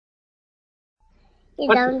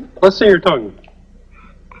Let's see your tongue.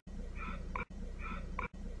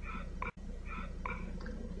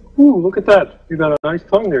 Ooh, look at that. You got a nice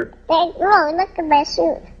tongue there. Look at my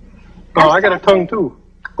suit. Oh, I got a tongue too.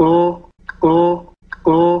 Go, go,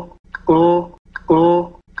 go, go,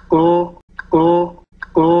 go, go, go,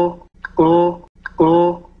 go, go,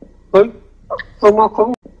 go. Hey,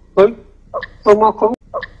 tomaco. Hey, tomaco.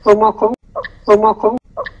 Tomaco. Tomaco.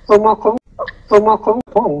 Tomaco.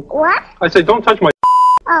 Tomaco. What? I say, don't touch my.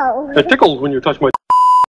 Oh. It tickles when you touch my.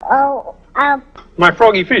 Oh. My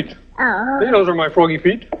froggy feet. Oh. See, those are my froggy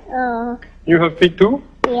feet. Oh. You have feet too?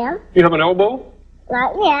 Yeah. You have an elbow?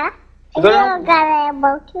 Yeah. Is You that got an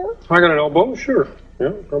elbow too? I got an elbow, sure.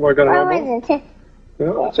 Yeah, I got an elbow. Where is it?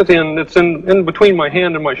 Yeah, it's at the end. It's in between my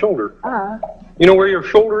hand and my shoulder. Oh. You know where your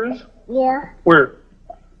shoulder is? Yeah. Where?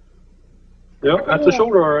 Yeah, that's the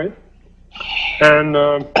shoulder, all right. And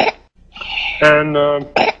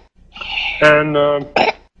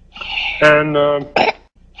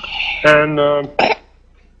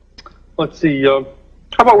let's see. How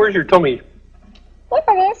about where's your tummy? Look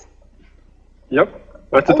at this. Yep,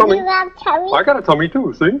 that's a tummy. You got tummy? I got a tummy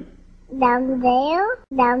too. See? Down there,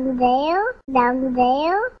 down there, down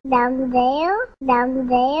there, down there, down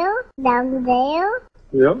there, down there.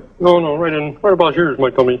 Yeah. No, right about yours, my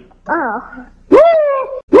tummy. Oh.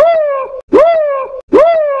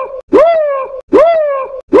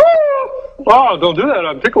 Oh, don't do that.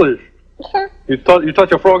 I'm ticklish. You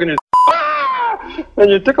touch a frog in his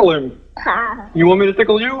and you tickle him. You want me to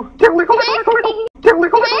tickle you? Tickle, tickle, tickle, tickle, tickle,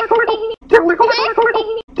 tickle, tickle, tickle, tickle, tickle, tickle.